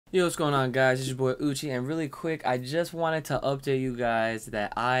Yo, what's going on, guys? It's your boy Uchi, and really quick, I just wanted to update you guys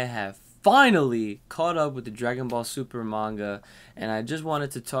that I have finally caught up with the Dragon Ball Super manga, and I just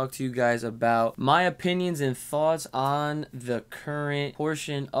wanted to talk to you guys about my opinions and thoughts on the current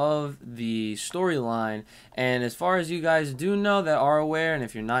portion of the storyline. And as far as you guys do know that are aware, and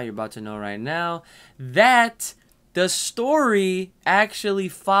if you're not, you're about to know right now, that the story actually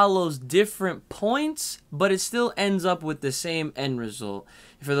follows different points, but it still ends up with the same end result,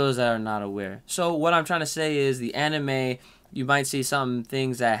 for those that are not aware. So what I'm trying to say is the anime, you might see some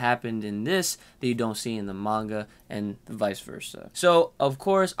things that happened in this that you don't see in the manga, and vice versa. So, of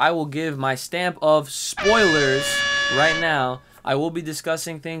course, I will give my stamp of spoilers right now. I will be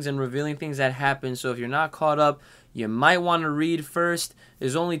discussing things and revealing things that happen, so if you're not caught up, you might want to read first.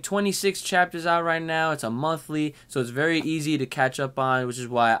 There's only 26 chapters out right now. It's a monthly, so it's very easy to catch up on, which is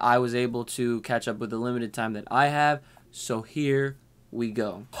why I was able to catch up with the limited time that I have. So here we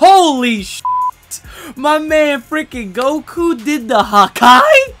go. Holy shit! My man freaking Goku did the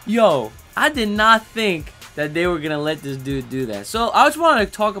Hakai? Yo, I did not think that they were gonna let this dude do that. So I just want to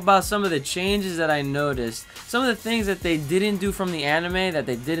talk about some of the changes that I noticed, some of the things that they didn't do from the anime that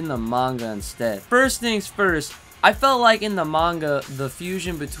they did in the manga instead. First things first, I felt like in the manga, the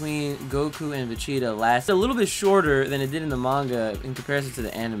fusion between Goku and Vegeta lasted a little bit shorter than it did in the manga in comparison to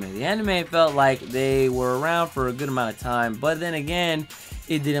the anime. The anime felt like they were around for a good amount of time, but then again,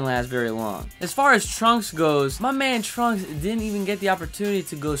 it didn't last very long. As far as Trunks goes, my man Trunks didn't even get the opportunity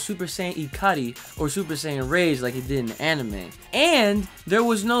to go Super Saiyan Ikari or Super Saiyan Rage like he did in the anime. And there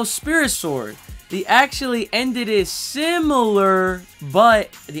was no Spirit Sword. They actually ended it similar,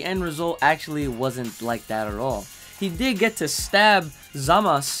 but the end result actually wasn't like that at all. He did get to stab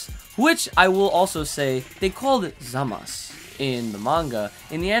Zamasu, which I will also say they called it Zamasu in the manga.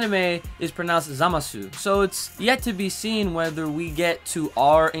 In the anime, it's pronounced Zamasu. So it's yet to be seen whether we get to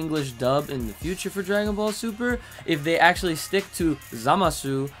our English dub in the future for Dragon Ball Super, if they actually stick to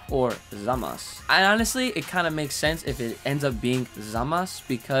Zamasu or Zamas. And honestly, it kind of makes sense if it ends up being Zamas,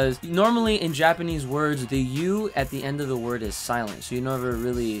 because normally in Japanese words, the U at the end of the word is silent, so you never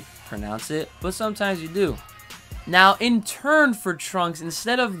really pronounce it, but sometimes you do. Now, in turn for Trunks,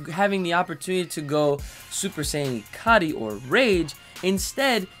 instead of having the opportunity to go Super Saiyan Ikari or Rage,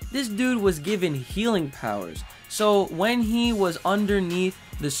 instead, this dude was given healing powers. So when he was underneath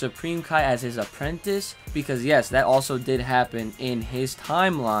the Supreme Kai as his apprentice, because yes, that also did happen in his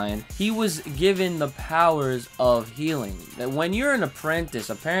timeline, he was given the powers of healing. That when you're an apprentice,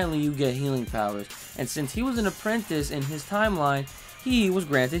 apparently you get healing powers. And since he was an apprentice in his timeline, he was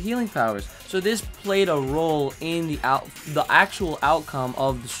granted healing powers. So this played a role in the actual outcome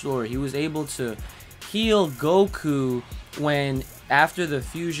of the story. He was able to heal Goku when, after the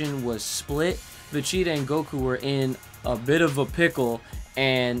fusion was split, Vegeta and Goku were in a bit of a pickle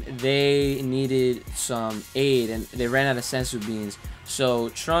and they needed some aid and they ran out of sensu beans. So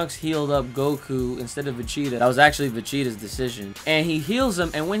Trunks healed up Goku instead of Vegeta. That was actually Vegeta's decision. And he heals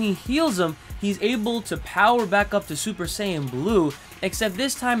him, and when he heals him, he's able to power back up to Super Saiyan Blue, except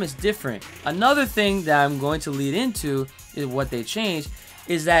this time it's different. Another thing that I'm going to lead into is what they changed,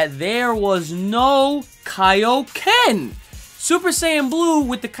 is that there was no Kaioken. Super Saiyan Blue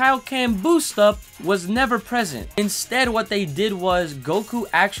with the Kaioken boost up was never present. Instead, what they did was Goku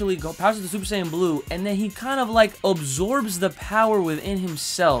actually powers to Super Saiyan Blue, and then he kind of like absorbs the power within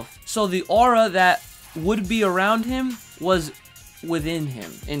himself. So the aura that would be around him was within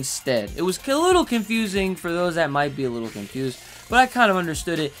him instead. It was a little confusing for those that might be a little confused, but I kind of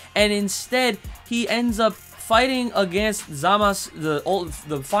understood it. And instead, he ends up fighting against Zamasu,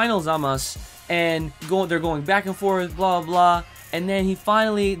 the final Zamasu, and they're going back and forth, blah blah, and then he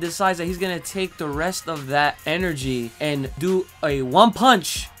finally decides that he's gonna take the rest of that energy and do a one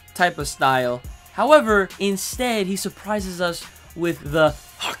punch type of style. However, instead he surprises us with the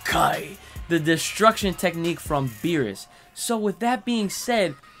Hakai, the destruction technique from Beerus. So with that being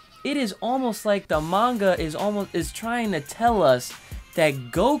said, it is almost like the manga is trying to tell us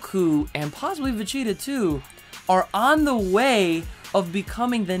that Goku and possibly Vegeta too are on the way of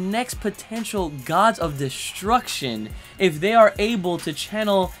becoming the next potential gods of destruction if they are able to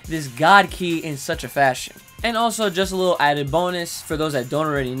channel this god ki in such a fashion. And also, just a little added bonus for those that don't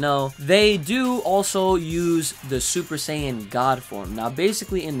already know, they do also use the Super Saiyan God form. Now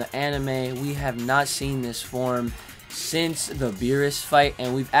basically in the anime, we have not seen this form since the Beerus fight,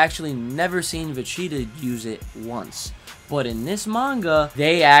 and we've actually never seen Vegeta use it once. But in this manga,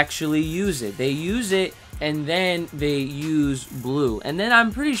 they actually use it. They use it, and then they use blue. And then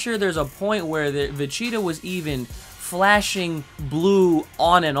I'm pretty sure there's a point where Vegeta was even flashing blue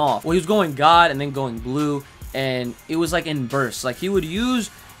on and off. Well, he was going God and then going blue, and it was like in bursts. Like he would use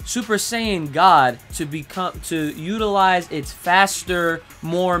Super Saiyan God to utilize its faster,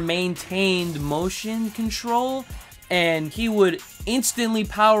 more maintained motion control, and he would instantly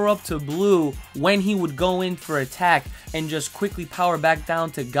power up to blue when he would go in for attack and just quickly power back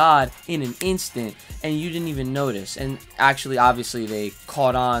down to God in an instant, and you didn't even notice. And actually, obviously, they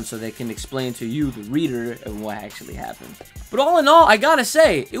caught on so they can explain to you, the reader, of what actually happened. But all in all, I gotta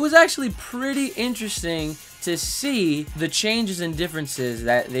say, it was actually pretty interesting to see the changes and differences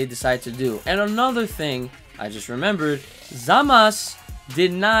that they decide to do. And another thing I just remembered, Zamasu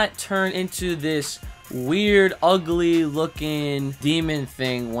did not turn into this weird, ugly looking demon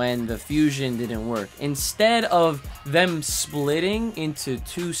thing when the fusion didn't work. Instead of them splitting into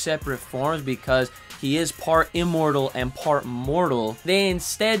two separate forms because he is part immortal and part mortal, they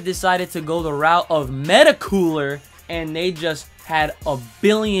instead decided to go the route of Metacooler, and they just had a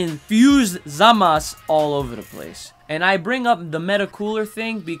billion fused Zamasu all over the place. And I bring up the Metacooler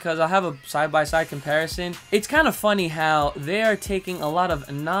thing because I have a side-by-side comparison. It's kind of funny how they are taking a lot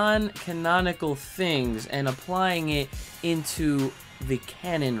of non-canonical things and applying it into the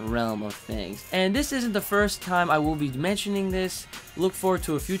canon realm of things. And this isn't the first time I will be mentioning this. Look forward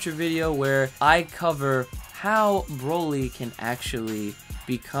to a future video where I cover how Broly can actually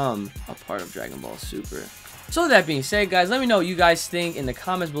become a part of Dragon Ball Super. So with that being said, guys, let me know what you guys think in the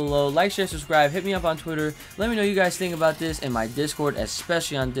comments below. Like, share, subscribe, hit me up on Twitter. Let me know what you guys think about this in my Discord,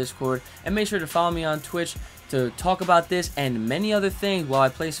 especially on Discord. And make sure to follow me on Twitch to talk about this and many other things while I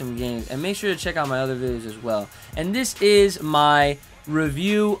play some games. And make sure to check out my other videos as well. And this is my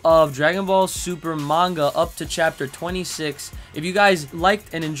review of Dragon Ball Super manga up to chapter 26. If you guys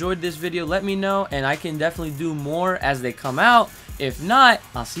liked and enjoyed this video, let me know, and I can definitely do more as they come out. If not,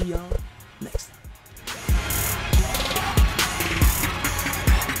 I'll see y'all next time.